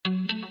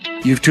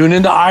You've tuned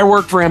into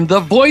iWork4Him,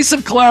 the voice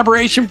of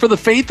collaboration for the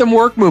faith and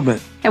work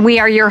movement. And we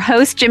are your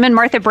hosts, Jim and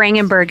Martha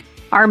Brangenberg.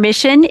 Our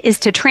mission is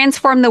to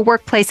transform the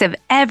workplace of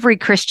every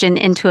Christian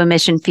into a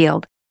mission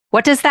field.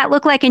 What does that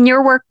look like in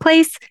your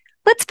workplace?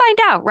 Let's find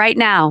out right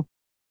now.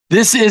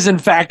 This is, in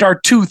fact, our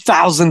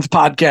 2000th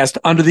podcast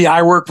under the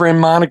iWork4Him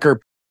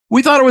moniker.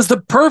 We thought it was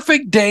the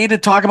perfect day to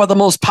talk about the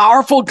most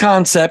powerful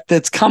concept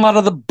that's come out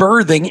of the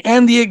birthing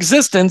and the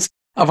existence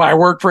of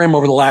iWork4Him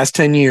over the last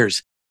 10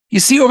 years. You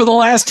see, over the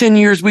last 10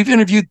 years, we've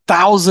interviewed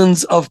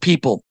thousands of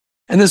people,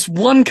 and this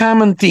one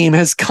common theme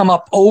has come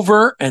up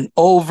over and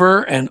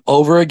over and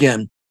over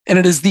again. And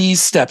it is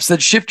these steps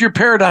that shift your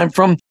paradigm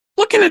from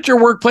looking at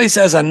your workplace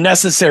as a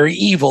necessary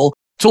evil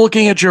to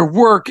looking at your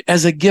work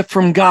as a gift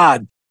from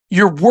God,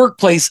 your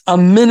workplace a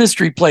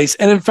ministry place.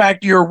 And in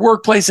fact, your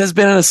workplace has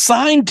been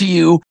assigned to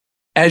you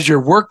as your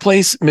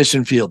workplace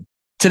mission field.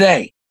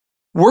 Today,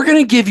 we're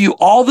going to give you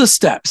all the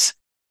steps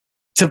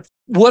to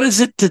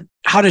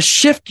how to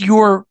shift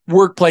your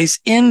workplace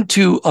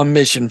into a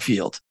mission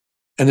field.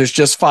 And there's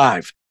just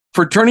 5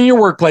 for turning your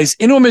workplace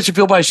into a mission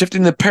field by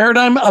shifting the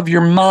paradigm of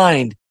your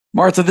mind.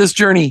 Martha, this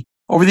journey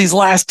over these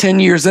last 10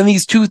 years and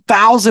these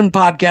 2000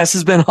 podcasts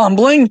has been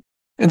humbling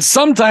and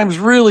sometimes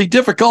really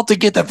difficult to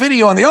get the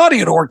video and the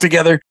audio to work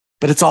together,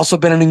 but it's also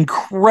been an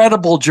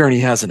incredible journey,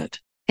 hasn't it?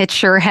 It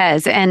sure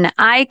has. And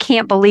I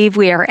can't believe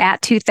we are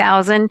at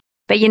 2000,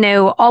 but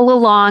all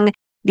along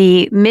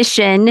the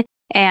mission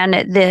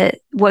and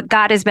what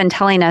God has been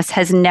telling us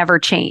has never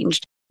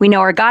changed. We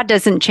know our God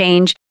doesn't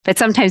change, but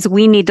sometimes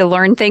we need to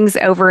learn things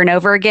over and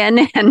over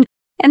again. And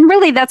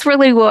really, that's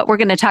really what we're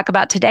going to talk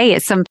about today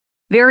is some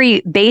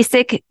very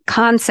basic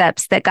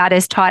concepts that God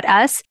has taught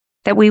us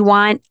that we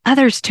want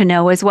others to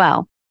know as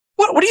well.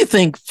 What do you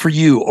think for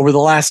you over the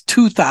last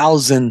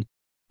 2000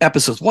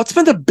 episodes? What's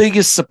been the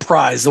biggest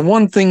surprise? The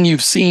one thing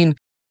you've seen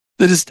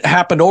that has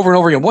happened over and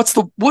over again?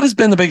 What has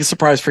been the biggest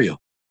surprise for you?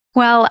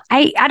 Well,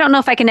 I don't know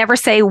if I can ever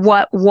say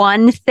what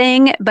one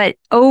thing, but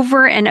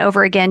over and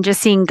over again,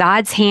 just seeing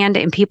God's hand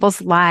in people's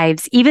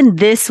lives. Even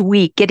this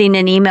week, getting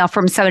an email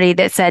from somebody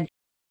that said,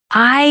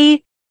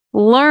 I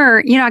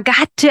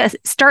got to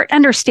start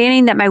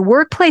understanding that my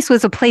workplace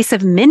was a place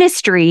of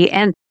ministry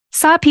and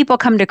saw people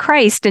come to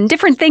Christ and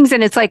different things.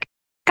 And it's like,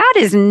 God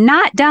is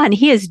not done.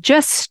 He is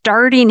just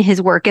starting his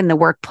work in the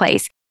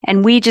workplace.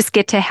 And we just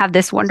get to have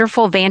this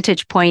wonderful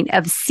vantage point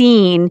of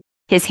seeing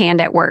his hand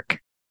at work.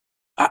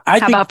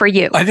 How about for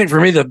you? I think for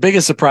me, the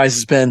biggest surprise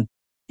has been,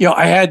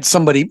 I had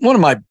somebody, one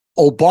of my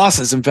old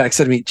bosses, in fact,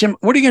 said to me, Jim,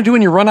 what are you going to do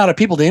when you run out of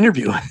people to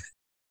interview?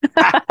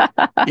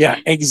 Yeah,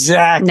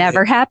 exactly.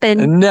 Never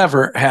happened.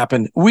 Never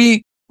happened.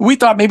 We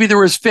thought maybe there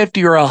was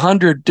 50 or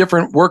 100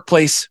 different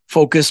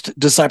workplace-focused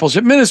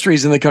discipleship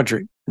ministries in the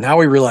country. Now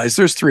we realize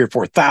there's 3,000 or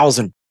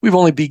 4,000. We've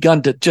only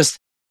begun to just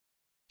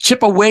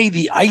chip away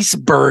the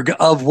iceberg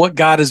of what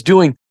God is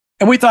doing.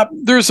 And we thought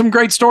there are some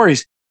great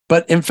stories.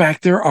 But in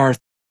fact, there are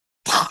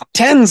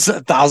tens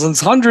of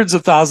thousands, hundreds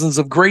of thousands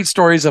of great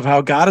stories of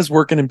how God is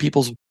working in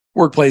people's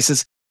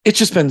workplaces. It's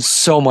just been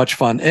so much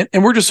fun.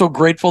 And we're just so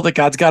grateful that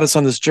God's got us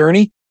on this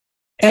journey.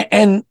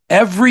 And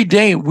every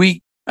day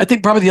I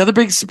think probably the other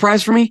big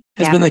surprise for me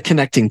has been the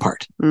connecting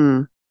part.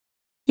 Mm.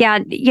 Yeah.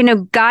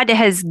 God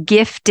has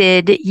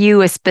gifted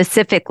you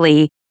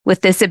specifically with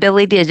this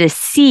ability to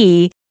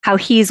see how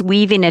he's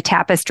weaving a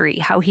tapestry,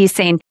 how he's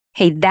saying,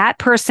 hey, that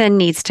person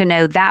needs to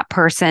know that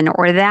person,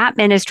 or that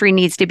ministry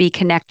needs to be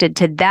connected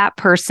to that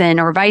person,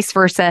 or vice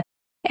versa.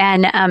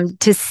 And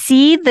to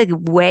see the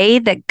way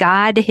that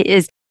God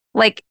is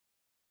like,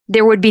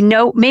 there would be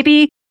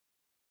maybe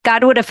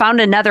God would have found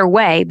another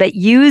way, but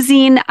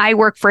using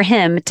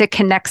iWork4Him to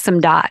connect some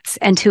dots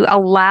and to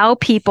allow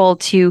people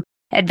to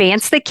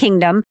advance the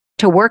kingdom,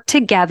 to work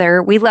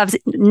together. We love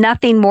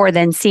nothing more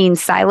than seeing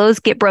silos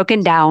get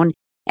broken down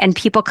and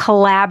people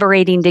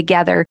collaborating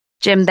together.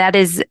 Jim, that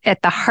is at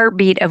the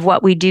heartbeat of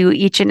what we do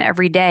each and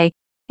every day.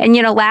 And,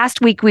 last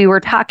week we were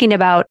talking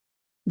about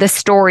the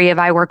story of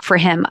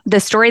iWork4Him, the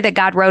story that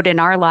God wrote in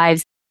our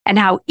lives, and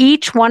how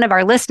each one of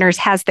our listeners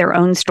has their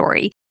own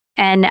story.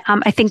 And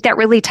I think that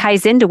really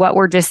ties into what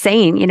we're just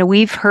saying.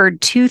 We've heard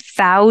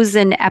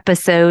 2,000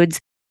 episodes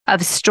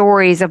of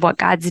stories of what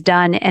God's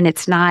done, and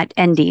it's not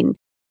ending.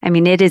 I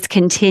mean, it is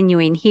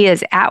continuing. He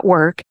is at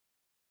work.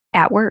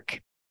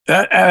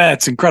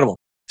 That's incredible.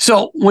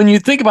 So when you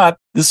think about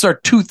this is our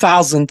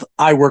 2000th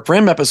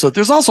iWork4Him episode,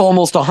 there's also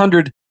almost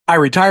 100 I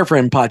Retire for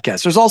Him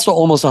podcasts. There's also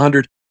almost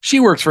 100 She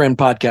Works for Him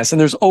podcasts.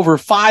 And there's over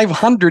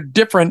 500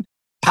 different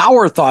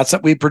power thoughts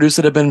that we produce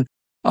that have been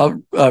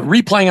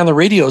replaying on the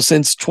radio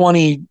since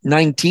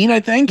 2019, I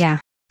think. Yeah.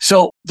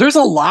 So there's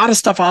a lot of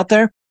stuff out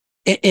there.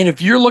 And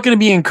if you're looking to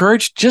be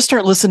encouraged, just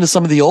start listening to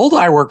some of the old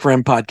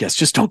iWork4Him podcasts.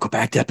 Just don't go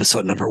back to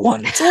episode number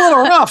 1. It's a little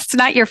rough. It's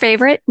not your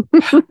favorite.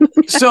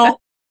 So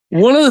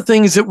one of the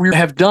things that we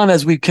have done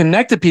as we've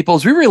connected people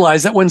is we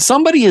realize that when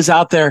somebody is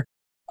out there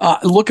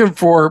looking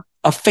for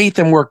a faith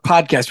and work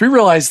podcast, we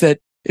realize that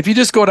if you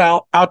just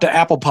go out to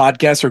Apple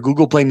Podcasts or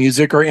Google Play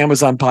Music or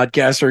Amazon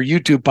Podcasts or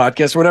YouTube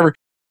Podcasts or whatever,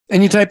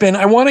 and you type in,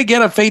 I want to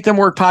get a faith and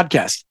work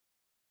podcast,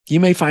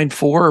 you may find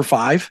 4 or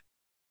 5.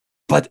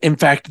 But in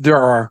fact,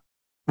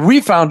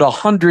 we found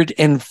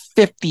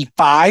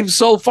 155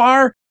 so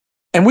far,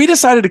 and we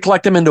decided to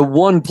collect them into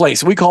one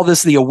place. We call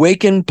this the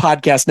Awaken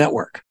Podcast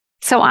Network.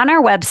 So on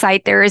our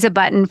website, there is a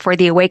button for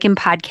the Awaken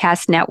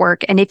Podcast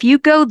Network. And if you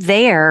go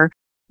there,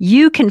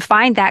 you can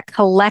find that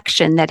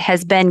collection that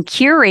has been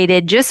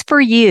curated just for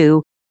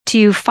you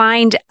to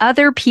find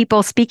other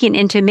people speaking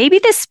into maybe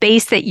the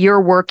space that you're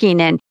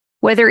working in,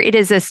 whether it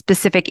is a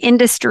specific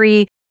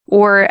industry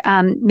or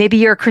maybe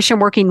you're a Christian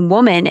working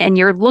woman and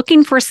you're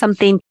looking for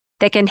something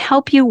that can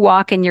help you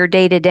walk in your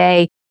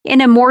day-to-day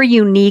in a more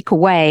unique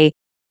way.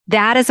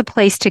 That is a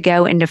place to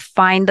go and to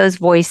find those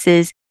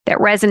voices that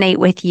resonate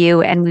with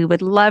you. And we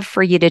would love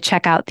for you to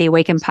check out the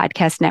Awaken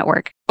Podcast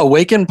Network.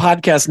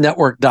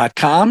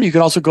 AwakenPodcastNetwork.com. You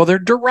can also go there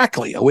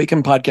directly,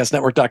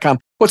 AwakenPodcastNetwork.com.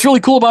 What's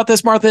really cool about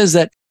this, Martha, is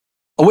that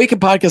Awaken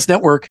Podcast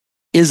Network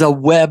is a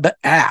web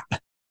app.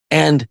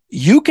 And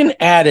you can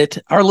add it,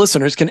 our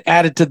listeners can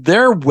add it to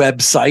their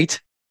website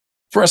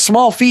for a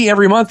small fee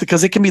every month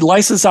because it can be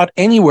licensed out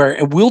anywhere.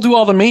 And we'll do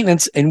all the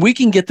maintenance and we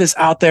can get this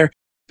out there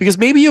because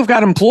maybe you've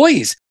got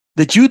employees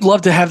that you'd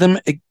love to have them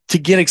to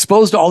get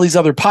exposed to all these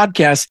other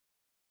podcasts.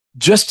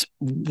 Just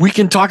we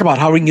can talk about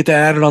how we can get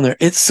that added on there.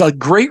 It's a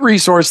great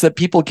resource that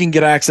people can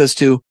get access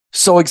to.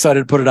 So excited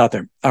to put it out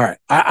there. All right.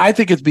 I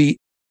think it'd be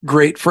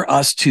great for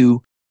us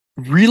to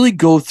really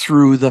go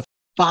through the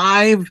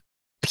 5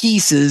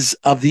 pieces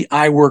of the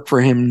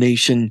iWork4Him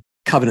Nation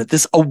covenant,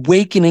 this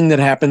awakening that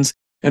happens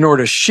in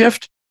order to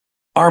shift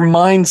our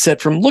mindset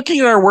from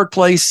looking at our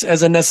workplace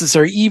as a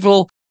necessary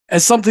evil,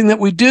 as something that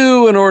we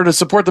do in order to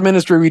support the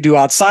ministry we do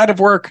outside of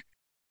work,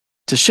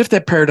 to shift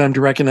that paradigm to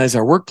recognize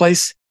our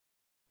workplace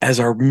as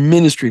our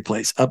ministry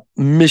place, a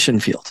mission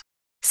field.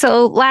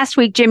 So last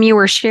week, Jim, you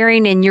were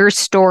sharing in your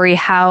story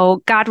how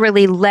God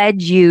really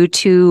led you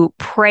to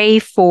pray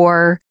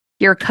for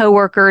your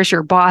coworkers,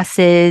 your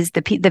bosses,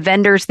 the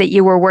vendors that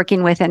you were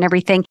working with and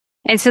everything.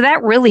 And so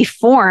that really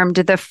formed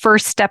the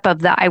first step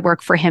of the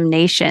iWork4Him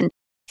Nation.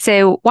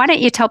 So why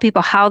don't you tell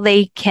people how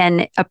they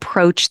can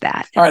approach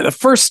that? All right. The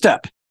first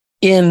step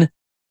in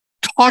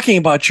talking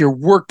about your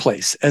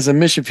workplace as a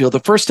mission field, the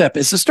first step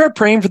is to start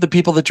praying for the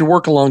people that you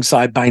work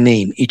alongside by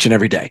name each and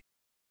every day.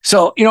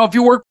 So, if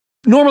you work,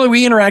 normally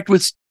we interact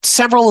with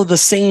several of the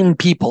same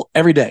people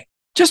every day.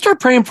 Just start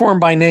praying for them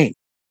by name.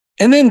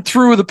 And then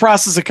through the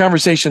process of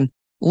conversation,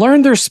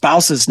 learn their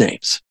spouses'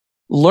 names,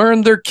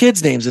 learn their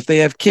kids' names if they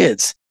have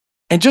kids,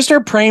 and just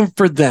start praying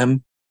for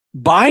them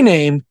by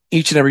name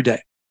each and every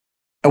day.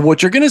 And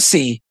what you're going to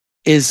see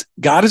is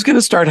God is going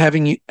to start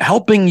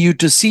helping you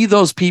to see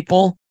those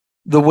people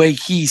the way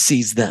He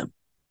sees them.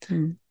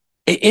 Hmm.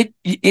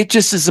 It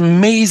just is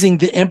amazing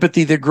the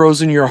empathy that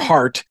grows in your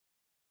heart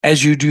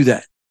as you do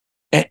that.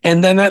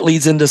 And then that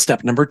leads into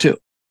step number 2.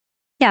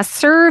 Yeah,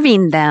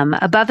 serving them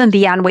above and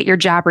beyond what your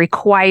job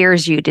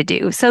requires you to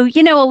do. So,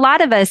 a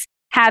lot of us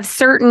have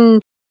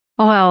certain,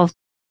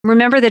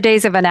 remember the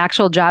days of an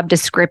actual job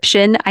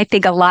description? I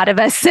think a lot of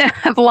us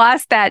have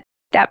lost that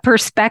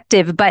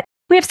perspective, but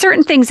we have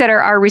certain things that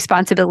are our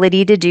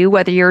responsibility to do,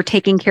 whether you're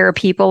taking care of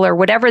people or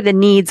whatever the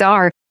needs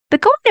are, but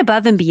going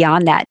above and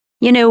beyond that.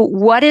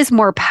 What is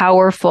more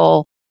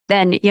powerful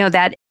than,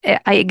 that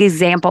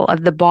example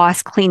of the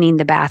boss cleaning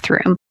the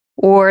bathroom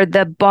or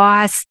the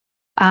boss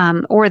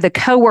or the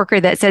coworker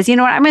that says, I'm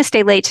going to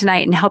stay late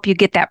tonight and help you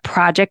get that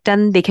project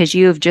done because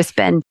you've just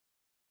been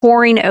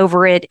poring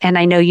over it and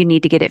I know you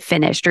need to get it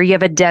finished or you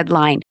have a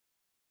deadline,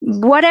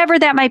 whatever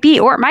that might be.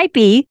 Or it might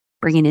be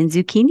bringing in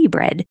zucchini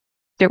bread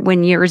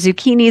when your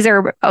zucchinis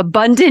are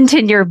abundant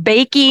and you're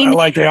baking.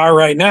 Like they are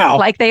right now.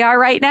 We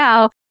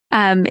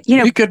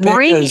could make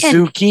a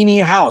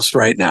zucchini house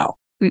right now.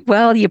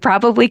 Well, you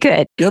probably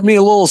could. Give me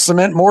a little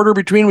cement mortar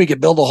between. We could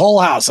build a whole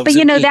house of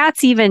zucchini. But,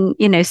 that's even,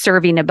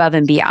 serving above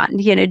and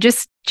beyond,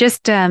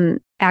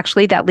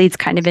 actually that leads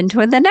kind of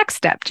into the next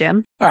step,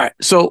 Jim. All right.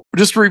 So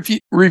just to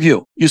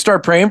review, you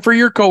start praying for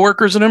your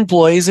coworkers and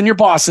employees and your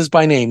bosses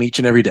by name each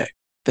and every day.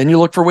 Then you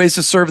look for ways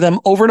to serve them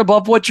over and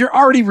above what you're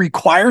already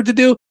required to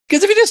do.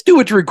 Because if you just do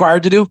what you're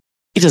required to do,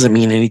 it doesn't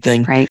mean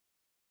anything. Right.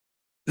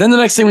 Then the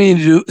next thing we need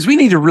to do is we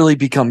need to really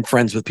become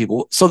friends with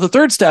people. So the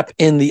third step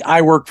in the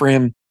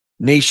iWork4Him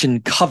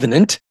Nation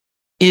covenant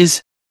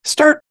is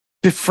start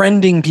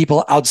befriending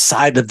people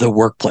outside of the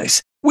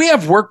workplace. We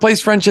have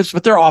workplace friendships,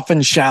 but they're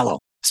often shallow.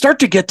 Start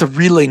to get to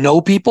really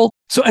know people.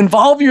 So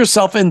involve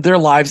yourself in their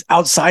lives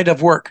outside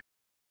of work.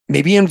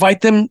 Maybe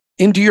invite them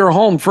into your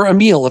home for a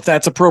meal if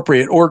that's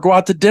appropriate, or go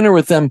out to dinner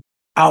with them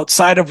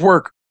outside of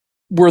work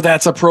where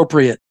that's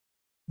appropriate.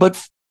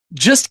 But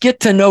just get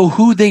to know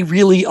who they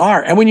really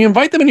are. And when you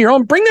invite them in your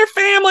home, bring their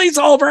families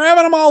over,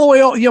 having them all the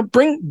way over,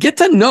 get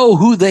to know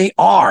who they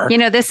are.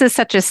 This is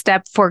such a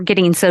step for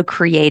getting so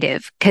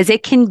creative because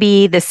it can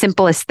be the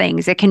simplest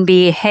things. It can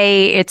be,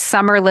 hey, it's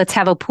summer, let's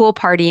have a pool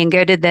party and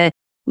go to the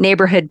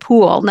neighborhood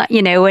pool,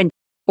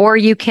 or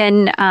you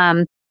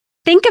can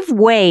think of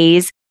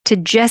ways to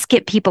just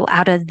get people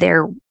out of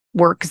their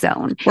work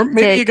zone. Or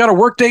maybe you got a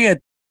work day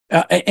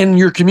in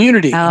your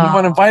community and you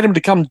want to invite them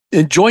to come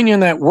and join you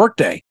in that work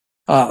day.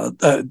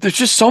 There's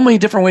just so many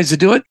different ways to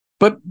do it.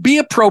 but be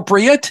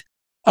appropriate.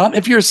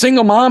 If you're a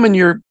single mom and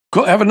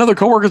have another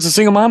coworker that's a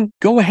single mom,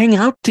 go hang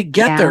out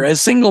together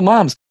as single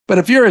moms. But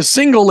if you're a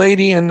single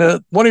lady and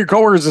one of your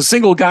coworkers is a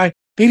single guy,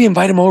 maybe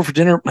invite him over for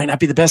dinner. Might not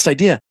be the best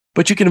idea,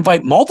 but you can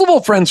invite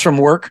multiple friends from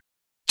work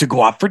to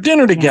go out for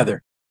dinner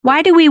together.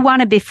 Why do we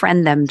want to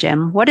befriend them,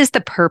 Jim? What is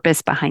the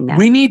purpose behind that?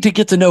 We need to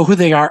get to know who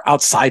they are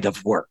outside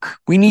of work.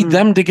 We need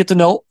them to get to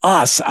know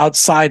us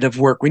outside of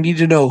work. We need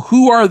to know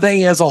who are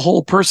they as a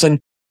whole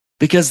person,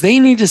 because they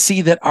need to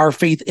see that our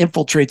faith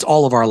infiltrates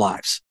all of our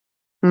lives.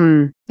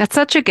 That's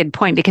such a good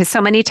point, because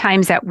so many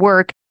times at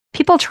work,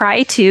 people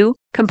try to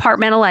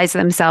compartmentalize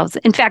themselves.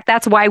 In fact,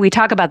 that's why we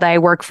talk about the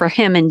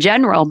iWork4Him in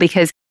general,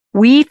 because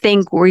we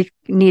think we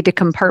need to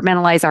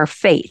compartmentalize our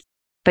faith.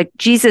 But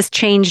Jesus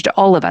changed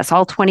all of us,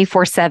 all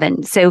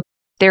 24/7. So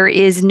there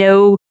is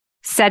no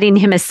setting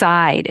him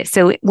aside.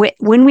 So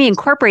when we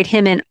incorporate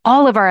him in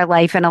all of our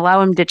life and allow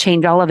him to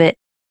change all of it,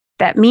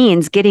 that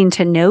means getting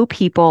to know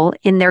people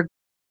in their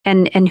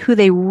and who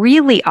they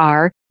really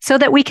are, so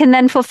that we can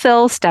then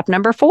fulfill step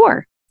number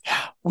 4.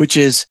 Which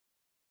is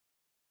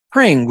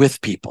praying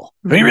with people.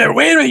 Wait a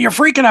minute, you're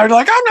freaking out. You're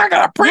like, I'm not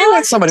going to pray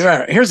with somebody. All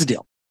right, here's the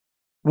deal.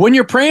 When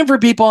you're praying for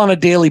people on a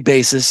daily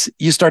basis,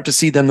 you start to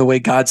see them the way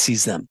God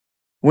sees them.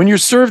 When you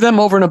serve them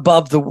over and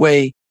above the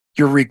way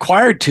you're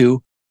required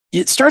to,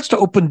 it starts to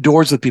open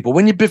doors with people.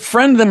 When you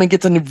befriend them and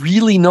get to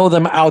really know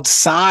them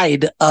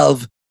outside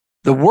of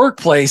the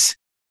workplace,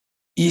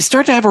 you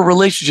start to have a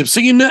relationship. So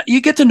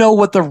you get to know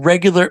what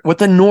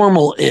the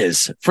normal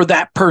is for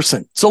that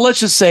person. So let's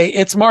just say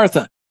it's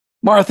Martha.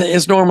 Martha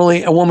is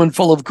normally a woman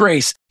full of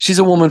grace. She's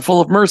a woman full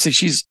of mercy.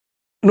 She's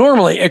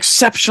normally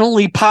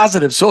exceptionally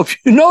positive. So if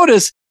you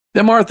notice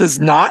that Martha's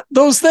not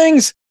those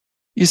things,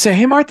 you say,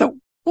 hey, Martha,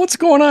 what's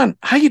going on?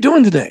 How you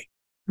doing today?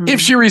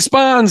 If she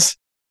responds,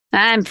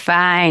 I'm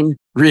fine.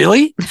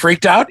 Really?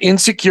 Freaked out,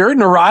 insecure,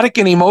 neurotic,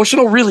 and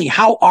emotional? Really?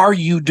 How are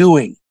you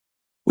doing?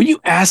 When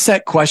you ask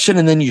that question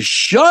and then you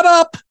shut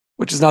up,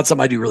 which is not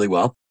something I do really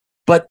well,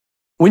 but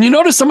when you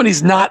notice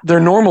somebody's not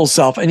their normal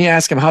self and you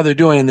ask them how they're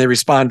doing and they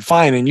respond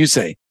fine and you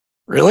say,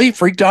 really?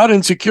 Freaked out,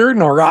 insecure,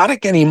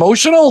 neurotic, and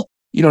emotional?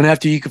 You don't have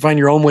to. You can find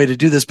your own way to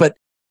do this, but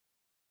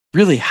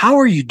really, how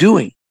are you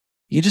doing?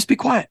 You just be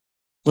quiet.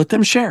 Let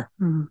them share.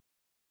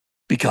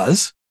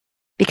 Because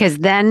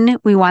then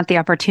we want the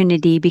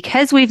opportunity,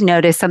 because we've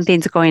noticed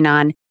something's going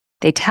on,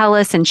 they tell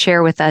us and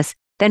share with us,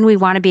 then we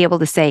want to be able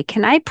to say,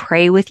 can I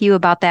pray with you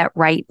about that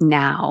right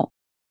now?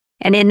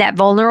 And in that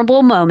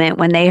vulnerable moment,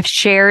 when they have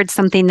shared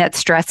something that's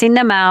stressing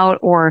them out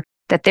or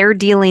that they're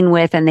dealing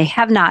with and they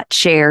have not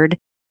shared,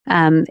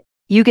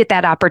 you get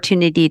that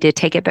opportunity to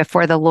take it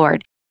before the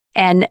Lord.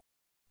 And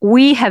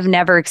we have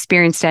never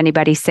experienced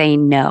anybody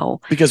saying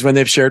no. Because when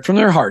they've shared from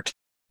their heart,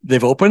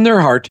 they've opened their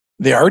heart,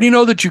 they already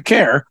know that you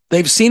care,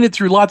 they've seen it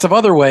through lots of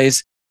other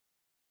ways.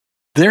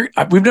 We've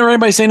never had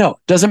anybody say no.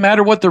 Doesn't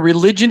matter what the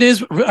religion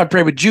is. I've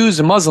prayed with Jews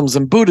and Muslims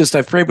and Buddhists.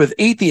 I've prayed with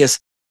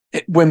atheists.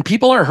 When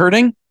people are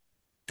hurting,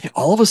 they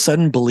all of a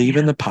sudden believe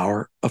in the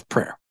power of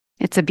prayer.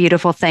 It's a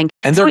beautiful thing.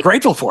 And they're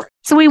grateful for it.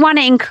 So we want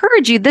to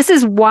encourage you. This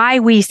is why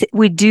we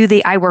do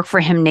the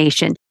iWork4Him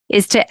Nation,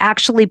 is to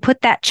actually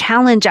put that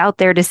challenge out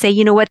there to say,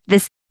 you know what,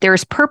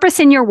 there's purpose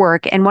in your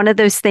work. And one of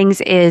those things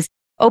is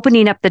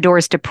opening up the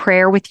doors to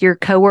prayer with your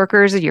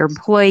coworkers, your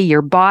employee,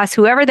 your boss,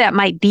 whoever that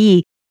might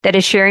be that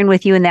is sharing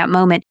with you in that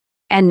moment.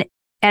 And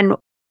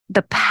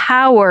the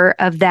power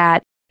of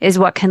that is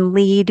what can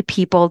lead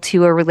people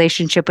to a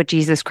relationship with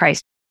Jesus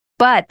Christ.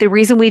 But the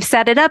reason we've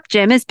set it up,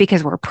 Jim, is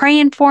because we're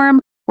praying for them,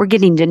 we're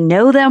getting to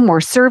know them,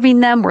 we're serving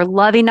them, we're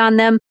loving on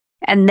them.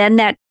 And then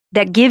that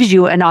gives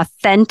you an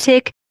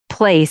authentic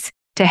place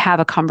to have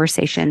a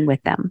conversation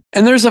with them.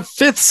 And there's a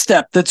 5th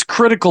step that's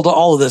critical to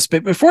all of this.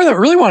 But before that, I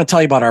really want to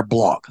tell you about our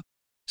blog.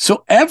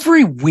 So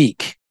every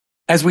week,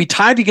 as we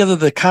tie together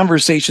the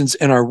conversations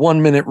in our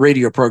 1-minute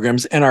radio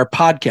programs and our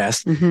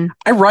podcast,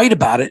 I write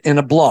about it in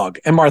a blog,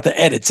 and Martha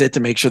edits it to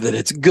make sure that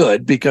it's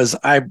good, because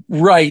I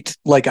write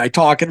like I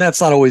talk, and that's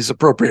not always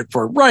appropriate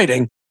for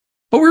writing.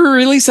 But we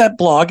release that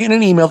blog in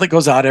an email that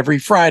goes out every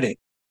Friday.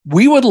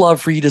 We would love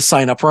for you to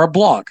sign up for our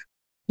blog.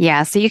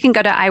 Yeah, so you can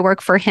go to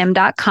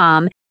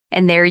iWork4Him.com,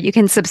 and there you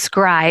can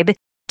subscribe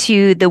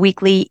to the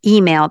weekly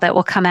email that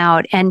will come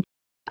out. And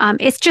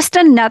it's just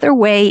another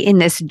way in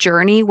this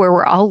journey where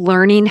we're all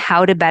learning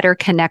how to better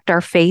connect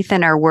our faith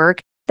and our work,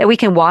 that we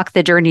can walk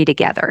the journey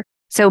together.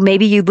 So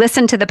maybe you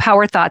listen to the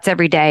Power Thoughts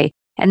every day,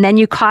 and then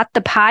you caught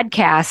the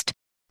podcast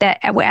that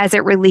as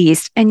it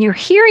released, and you're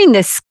hearing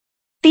this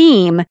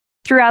theme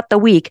throughout the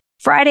week.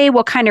 Friday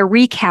will kind of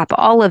recap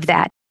all of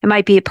that. It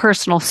might be a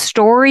personal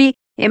story.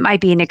 It might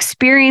be an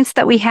experience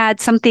that we had,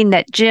 something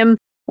that Jim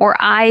or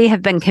I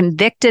have been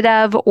convicted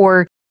of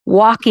or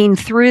walking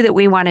through that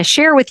we want to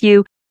share with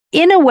you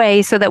in a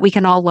way so that we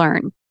can all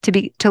learn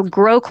to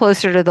grow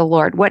closer to the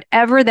Lord,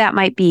 whatever that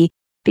might be,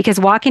 because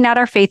walking out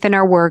our faith in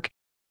our work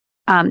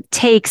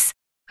takes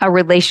a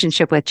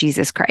relationship with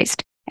Jesus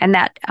Christ. And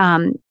that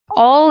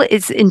all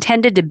is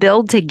intended to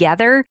build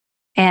together,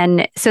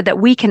 and so that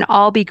we can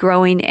all be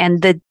growing.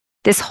 And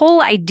this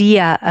whole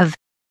idea of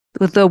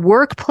the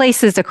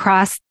workplaces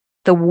across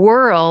the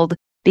world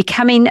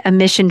becoming a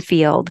mission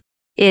field.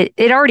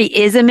 It already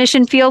is a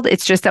mission field.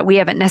 It's just that we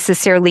haven't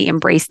necessarily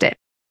embraced it.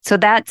 So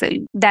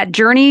that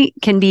journey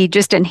can be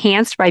just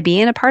enhanced by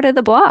being a part of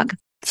the blog.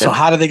 So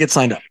how do they get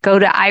signed up? Go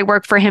to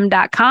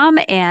iWork4Him.com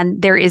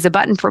and there is a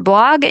button for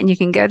blog and you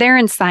can go there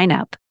and sign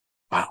up.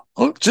 Wow.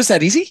 Oh, just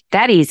that easy?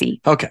 That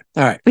easy. Okay.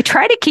 All right. We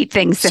try to keep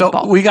things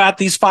simple. So we got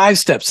these 5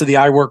 steps to the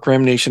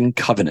iWork4Him Nation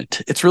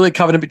covenant. It's really a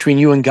covenant between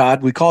you and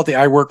God. We call it the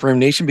iWork4Him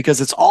Nation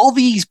because it's all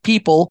these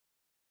people,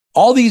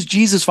 all these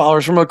Jesus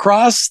followers from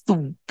across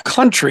the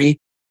country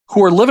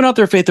who are living out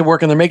their faith at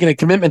work, and they're making a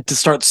commitment to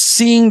start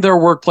seeing their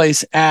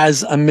workplace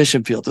as a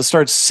mission field, to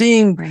start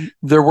seeing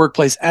their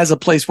workplace as a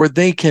place where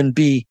they can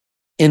be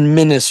in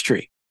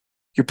ministry.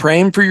 You're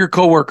praying for your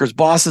coworkers,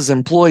 bosses,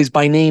 employees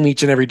by name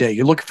each and every day.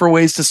 You're looking for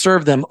ways to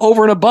serve them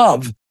over and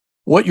above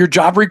what your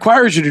job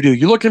requires you to do.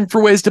 You're looking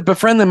for ways to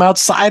befriend them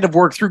outside of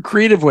work through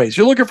creative ways.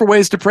 You're looking for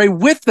ways to pray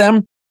with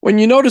them when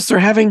you notice they're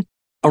having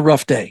a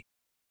rough day.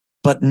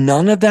 But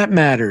none of that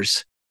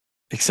matters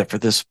except for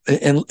this.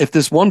 And if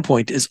this one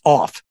point is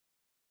off,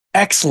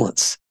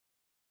 excellence.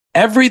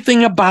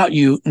 Everything about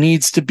you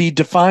needs to be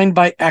defined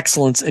by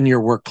excellence in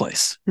your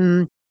workplace.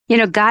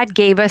 God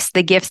gave us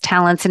the gifts,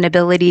 talents, and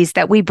abilities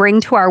that we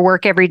bring to our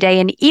work every day.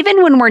 And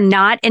even when we're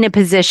not in a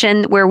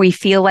position where we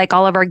feel like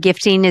all of our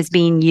gifting is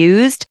being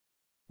used,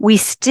 we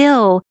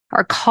still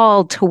are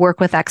called to work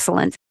with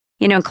excellence.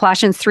 In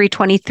Colossians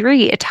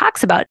 3:23, it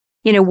talks about,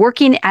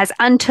 working as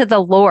unto the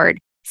Lord.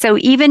 So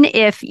even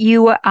if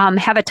you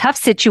have a tough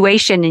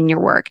situation in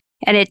your work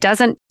and it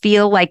doesn't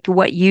feel like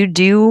what you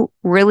do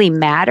really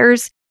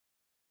matters,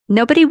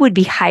 nobody would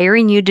be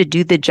hiring you to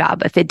do the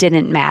job if it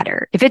didn't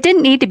matter. If it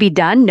didn't need to be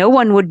done, no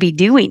one would be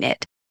doing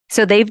it.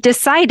 So they've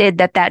decided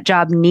that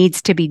job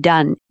needs to be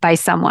done by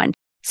someone.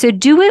 So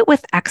do it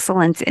with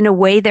excellence in a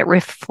way that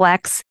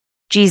reflects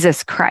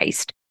Jesus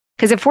Christ.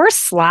 Because if we're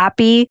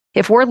sloppy,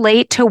 if we're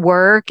late to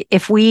work,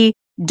 if we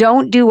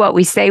don't do what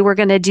we say we're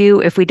going to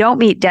do, if we don't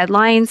meet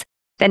deadlines,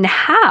 then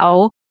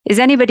how is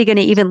anybody going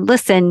to even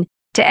listen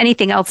to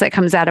anything else that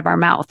comes out of our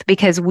mouth?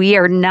 Because we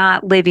are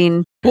not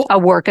living a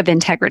work of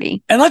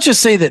integrity. And let's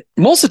just say that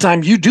most of the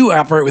time you do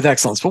operate with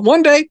excellence, but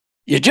one day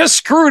you just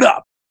screwed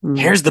up.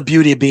 Here's the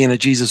beauty of being a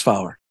Jesus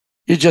follower.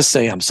 You just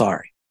say, I'm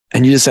sorry.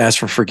 And you just ask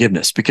for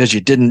forgiveness because you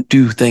didn't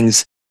do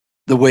things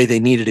the way they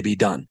needed to be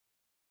done.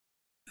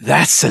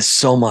 That says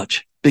so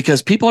much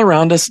because people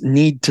around us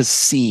need to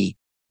see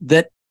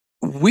that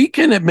we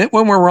can admit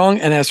when we're wrong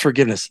and ask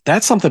forgiveness.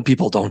 That's something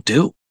people don't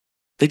do.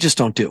 They just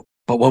don't do.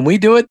 But when we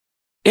do it,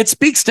 it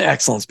speaks to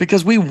excellence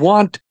because we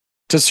want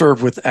to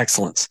serve with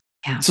excellence.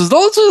 Yeah. So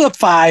those are the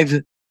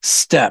 5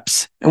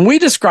 steps. And we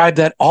describe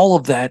all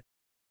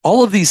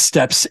of these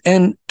steps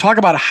and talk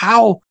about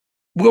how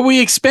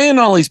we expand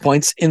all these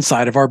points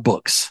inside of our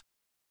books.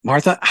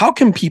 Martha, how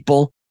can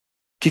people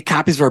get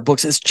copies of our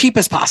books as cheap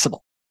as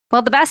possible?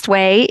 Well, the best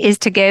way is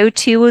to go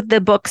to the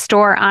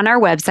bookstore on our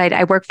website,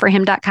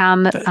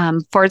 iWork4Him.com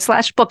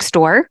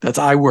 /bookstore. That's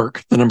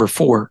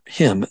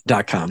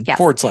iWork4Him.com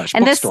 /bookstore.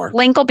 And this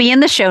link will be in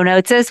the show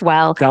notes as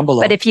well. Down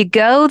below. But if you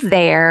go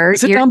there,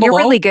 you're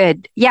really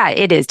good. Yeah,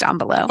 it is down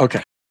below.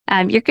 Okay.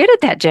 You're good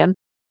at that, Jim.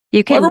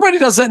 You can. Well, everybody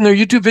does that in their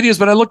YouTube videos,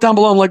 but I look down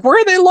below. I'm like, where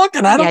are they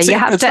looking? I don't see. You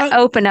have to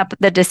open up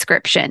the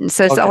description.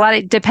 So it's a lot.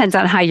 It depends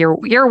on how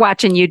you're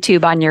watching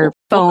YouTube on your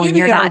phone.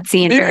 You're not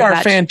seeing very much. Maybe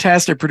our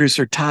fantastic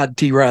producer Todd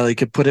T. Riley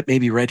could put it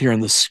maybe right here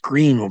on the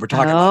screen when we're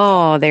talking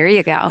about. Oh, there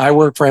you go.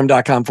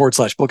 iWork4Him.com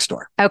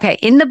 /bookstore. Okay,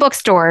 in the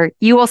bookstore,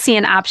 you will see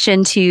an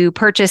option to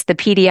purchase the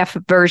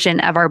PDF version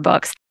of our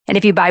books, and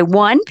if you buy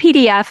one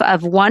PDF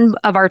of one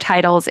of our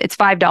titles, it's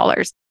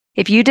 $5.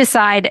 If you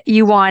decide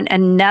you want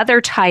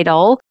another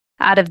title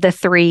out of the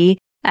 3,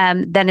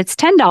 then it's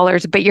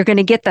 $10, but you're going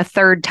to get the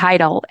 3rd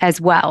title as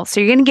well. So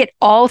you're going to get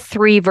all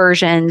 3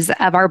 versions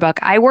of our book.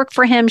 I Work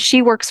for Him,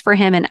 She Works for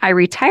Him, and I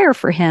Retire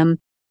for Him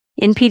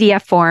in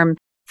PDF form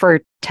for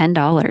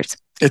 $10.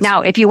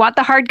 Now, if you want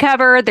the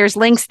hardcover, there's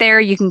links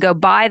there. You can go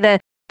buy the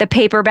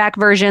paperback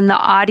version, the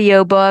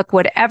audio book,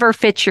 whatever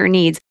fits your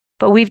needs.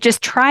 But we've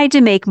just tried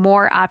to make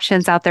more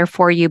options out there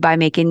for you by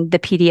making the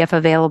PDF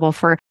available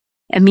for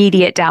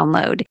immediate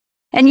download.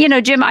 And,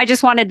 Jim, I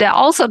just wanted to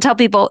also tell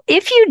people,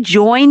 if you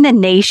join the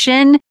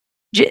nation,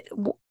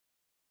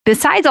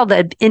 besides all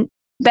the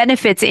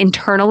benefits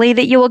internally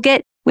that you will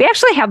get, we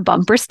actually have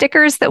bumper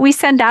stickers that we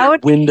send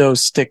out. Window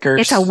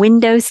stickers. It's a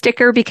window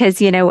sticker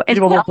because, we never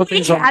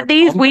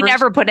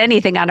put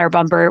anything on our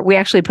bumper. We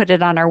actually put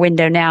it on our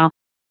window now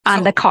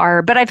on the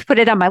car. But I've put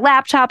it on my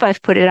laptop.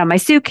 I've put it on my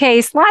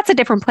suitcase, lots of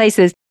different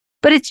places.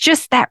 But it's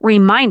just that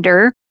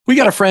reminder. We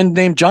got a friend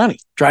named Johnny,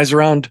 drives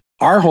around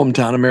our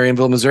hometown of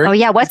Marionville, Missouri. Oh,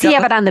 yeah. What's he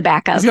have it on the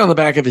back of? He's got on the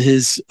back of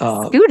his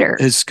scooter.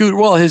 His scooter.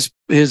 Well, his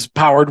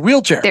powered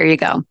wheelchair. There you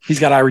go.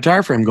 He's got I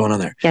Retire for Him going on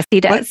there. Yes, he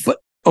does. But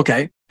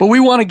okay. But we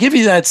want to give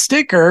you that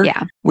sticker.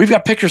 Yeah. We've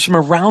got pictures from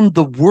around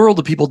the world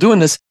of people doing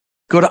this.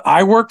 Go to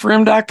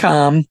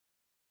iWork4Him.com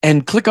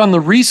and click on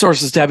the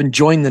resources tab and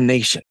join the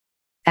nation.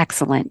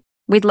 Excellent.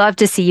 We'd love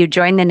to see you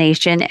join the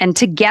nation. And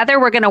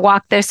together we're going to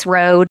walk this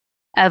road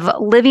of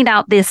living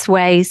out this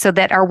way so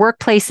that our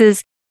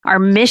workplaces, our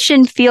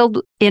mission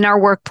field in our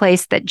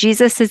workplace that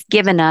Jesus has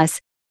given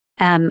us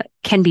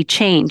can be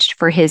changed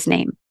for his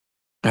name.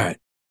 All right.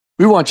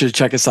 We want you to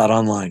check us out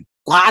online.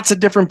 Lots of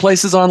different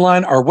places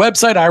online, our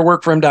website,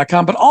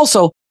 iWork4Him.com, but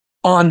also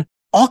on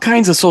all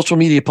kinds of social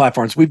media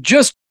platforms. We've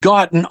just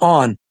gotten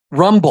on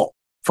Rumble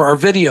for our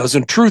videos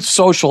and Truth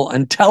Social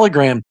and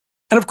Telegram.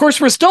 And of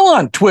course, we're still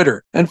on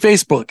Twitter and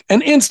Facebook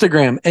and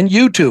Instagram and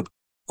YouTube.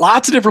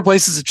 Lots of different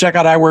places to check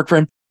out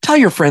iWork4Him. Tell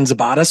your friends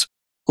about us.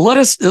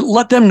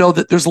 Let them know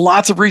that there's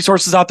lots of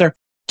resources out there.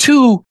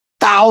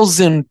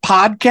 2,000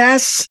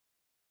 podcasts.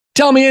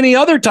 Tell me any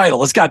other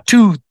title. It's got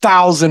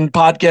 2,000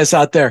 podcasts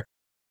out there.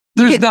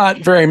 There's not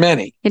very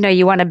many.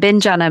 You want to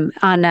binge on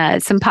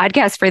some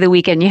podcasts for the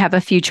weekend. You have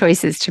a few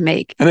choices to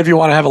make. And if you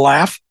want to have a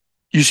laugh,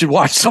 you should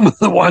watch some of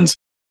the ones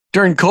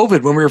during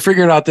COVID when we were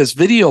figuring out this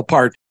video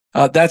part.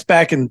 That's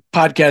back in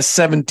podcast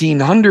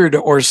 1700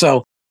 or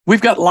so.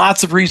 We've got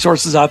lots of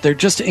resources out there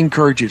just to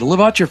encourage you to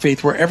live out your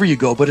faith wherever you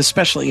go, but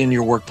especially in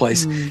your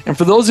workplace. And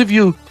for those of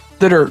you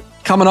that are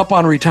coming up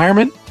on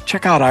retirement,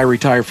 check out I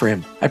Retire for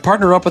Him. I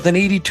partner up with an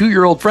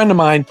 82-year-old friend of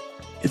mine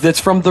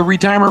that's from the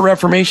Retirement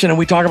Reformation, and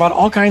we talk about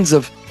all kinds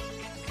of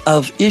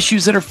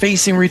issues that are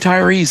facing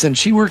retirees. And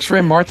she works for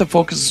him. Martha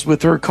focuses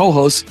with her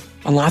co-hosts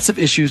on lots of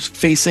issues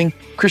facing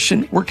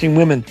Christian working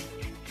women.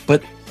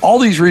 But all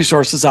these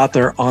resources out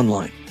there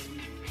online.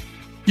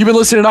 You've been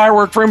listening to I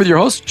Work for Him with your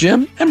hosts,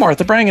 Jim and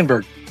Martha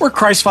Brangenberg. We're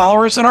Christ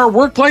followers. In our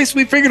workplace,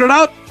 we figured it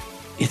out.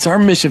 It's our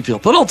mission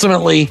field. But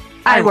ultimately,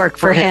 I work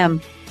for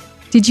him.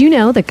 Did you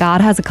know that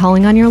God has a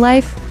calling on your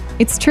life?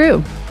 It's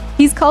true.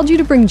 He's called you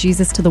to bring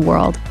Jesus to the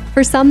world.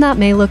 For some, that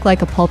may look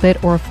like a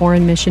pulpit or a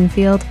foreign mission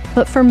field,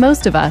 but for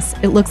most of us,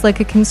 it looks like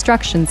a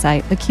construction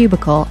site, a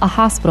cubicle, a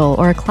hospital,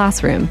 or a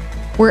classroom.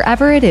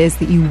 Wherever it is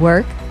that you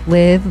work,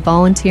 live,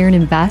 volunteer, and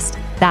invest,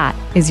 that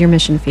is your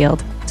mission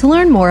field. To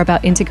learn more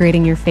about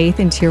integrating your faith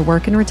into your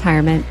work and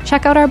retirement,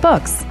 check out our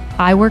books,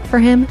 I Work for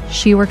Him,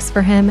 She Works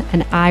for Him,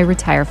 and I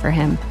Retire for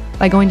Him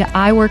by going to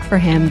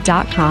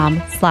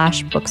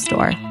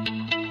iWork4Him.com/bookstore.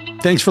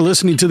 Thanks for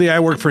listening to the I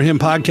Work for Him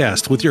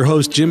podcast with your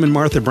hosts, Jim and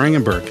Martha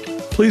Brangenberg.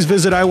 Please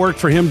visit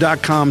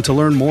iWork4Him.com to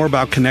learn more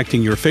about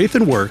connecting your faith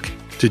and work,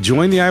 to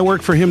join the I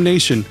Work for Him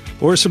Nation,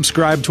 or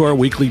subscribe to our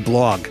weekly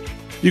blog.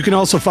 You can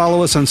also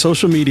follow us on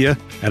social media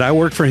at I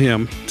Work for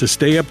Him to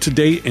stay up to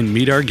date and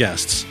meet our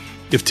guests.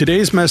 If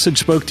today's message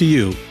spoke to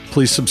you,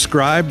 please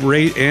subscribe,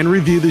 rate, and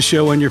review the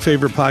show on your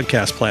favorite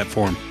podcast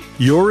platform.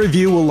 Your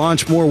review will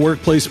launch more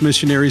workplace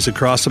missionaries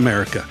across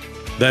America.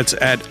 That's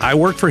at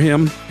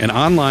iWork4Him and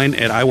online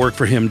at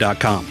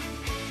iWork4Him.com.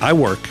 I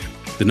work,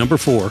 the number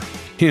 4,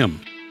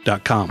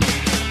 him.com.